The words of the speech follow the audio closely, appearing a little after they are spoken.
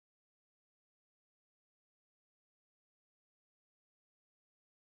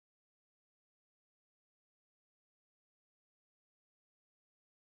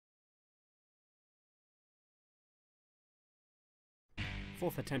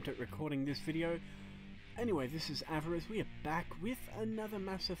fourth attempt at recording this video. Anyway, this is Avarice. We are back with another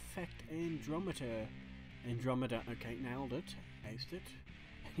Mass Effect Andromeda. Okay, nailed it. Aced it.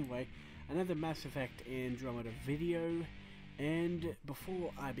 Anyway, another Mass Effect Andromeda video. And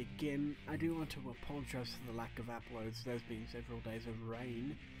before I begin, I do want to apologise for the lack of uploads. There's been several days of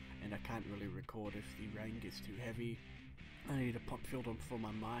rain, and I can't really record if the rain gets too heavy. I need a pop filter for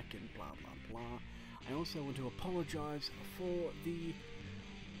my mic and blah blah blah. I also want to apologise for the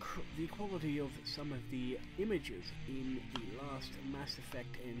quality of some of the images in the last Mass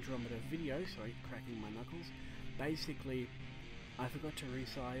Effect Andromeda video. Sorry, cracking my knuckles. Basically, I forgot to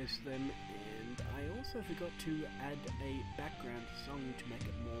resize them, and I also forgot to add a background song to make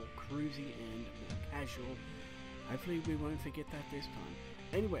it more cruisy and more casual. Hopefully we won't forget that this time.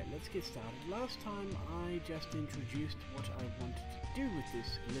 Anyway, let's get started. Last time I just introduced what I wanted to do with this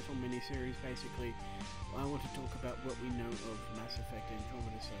little mini-series. Basically, I want to talk about what we know of Mass Effect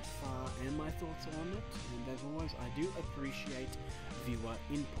Andromeda so far and my thoughts on it. And as always, I do appreciate viewer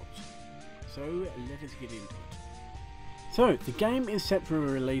input. So let us get into it. So, the game is set for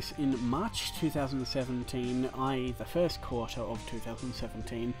release in March 2017, i.e. the first quarter of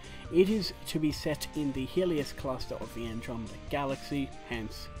 2017. It is to be set in the Helios cluster of the Andromeda Galaxy,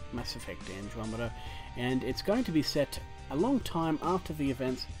 hence Mass Effect Andromeda, and it's going to be set a long time after the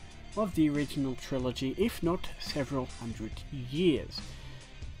events of the original trilogy, if not several hundred years.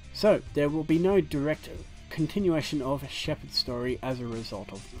 So, there will be no direct continuation of Shepard's story as a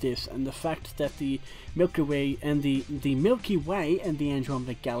result of this, and the fact that the Milky Way and the Milky Way and the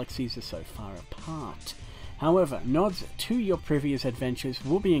Andromeda galaxies are so far apart. However, nods to your previous adventures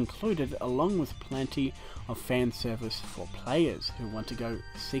will be included, along with plenty of fan service for players who want to go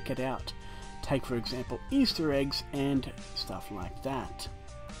seek it out. Take for example Easter eggs and stuff like that.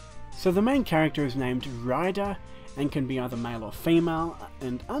 So the main character is named Ryder and can be either male or female,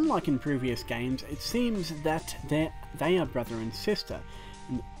 and unlike in previous games, it seems that they are brother and sister.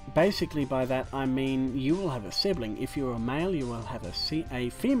 And basically by that I mean you will have a sibling. If you're a male, you will have a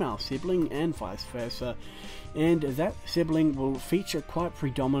female sibling, and vice versa, and that sibling will feature quite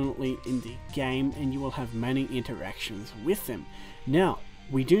predominantly in the game, and you will have many interactions with them. Now,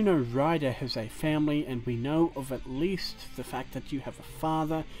 we do know Ryder has a family, and we know of at least the fact that you have a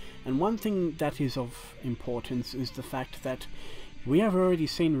father, and one thing that is of importance is the fact that we have already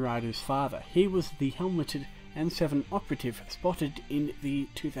seen Ryder's father. He was the helmeted N7 operative spotted in the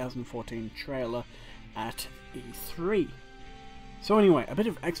 2014 trailer at E3. So anyway, a bit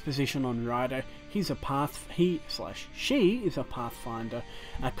of exposition on Ryder. She is a Pathfinder,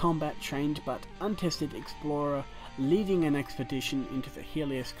 a combat-trained but untested explorer leading an expedition into the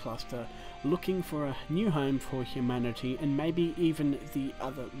Helios cluster, looking for a new home for humanity and maybe even the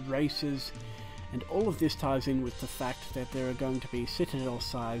other races. And all of this ties in with the fact that there are going to be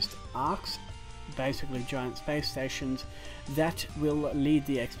Citadel-sized arcs, basically giant space stations, that will lead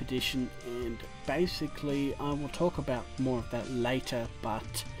the expedition, and basically I will talk about more of that later,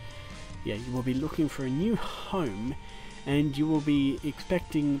 but yeah, you will be looking for a new home, and you will be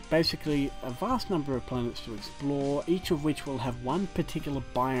expecting basically a vast number of planets to explore, each of which will have one particular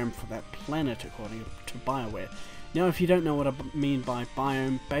biome for that planet according to BioWare. Now, if you don't know what I mean by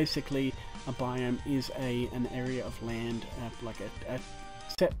biome, basically a biome is an area of land, like a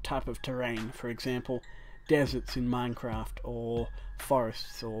set type of terrain. For example, deserts in Minecraft, or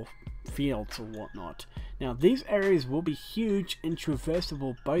forests or fields or whatnot. Now, these areas will be huge and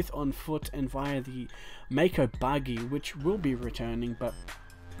traversable both on foot and via the Mako buggy, which will be returning, but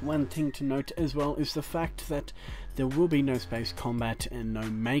one thing to note as well is the fact that there will be no space combat and no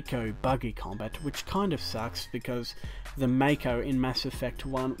Mako buggy combat, which kind of sucks, because the Mako in Mass Effect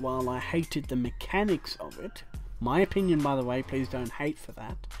 1, while I hated the mechanics of it, my opinion by the way, please don't hate for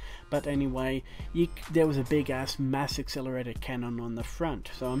that, but anyway, there was a big ass mass accelerator cannon on the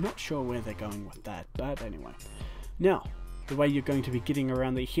front, so I'm not sure where they're going with that, but anyway. Now, the way you're going to be getting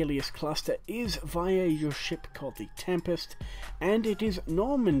around the Helios cluster is via your ship called the Tempest, and it is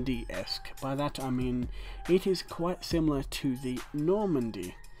Normandy-esque. By that I mean it is quite similar to the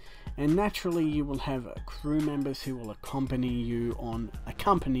Normandy, and naturally you will have crew members who will accompany you on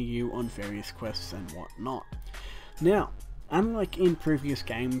various quests and whatnot. Now, unlike in previous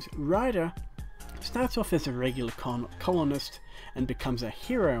games, Ryder starts off as a regular colonist and becomes a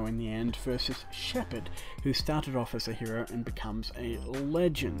hero in the end, versus Shepard, who started off as a hero and becomes a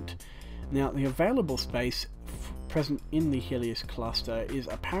legend. Now, the available space present in the Helios cluster is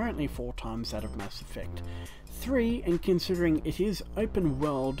apparently 4 times that of Mass Effect 3, and considering it is open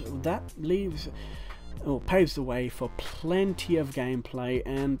world, that paves the way for plenty of gameplay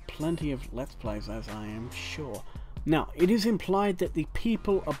and plenty of Let's Plays, as I am sure. Now, it is implied that the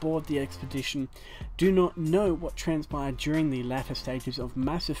people aboard the expedition do not know what transpired during the latter stages of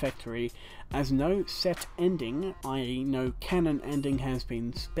Mass Effect 3, as no set ending, i.e. no canon ending, has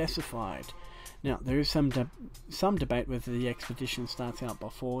been specified. Now, there is some debate whether the expedition starts out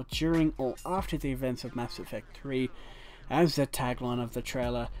before, during, or after the events of Mass Effect 3, as the tagline of the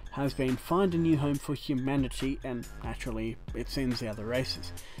trailer has been "Find a new home for humanity," and naturally, it seems the other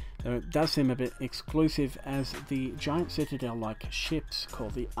races. Though it does seem a bit exclusive, as the giant citadel-like ships,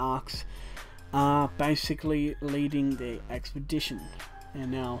 called the Arcs, are basically leading the expedition.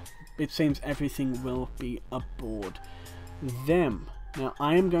 And now, it seems everything will be aboard them. Now,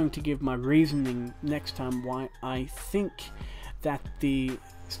 I am going to give my reasoning next time why I think that the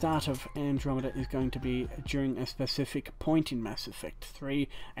start of Andromeda is going to be during a specific point in Mass Effect 3,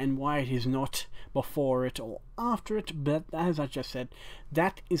 and why it is not before it or after it, but as I just said,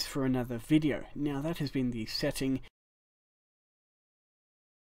 that is for another video. Now, that has been the setting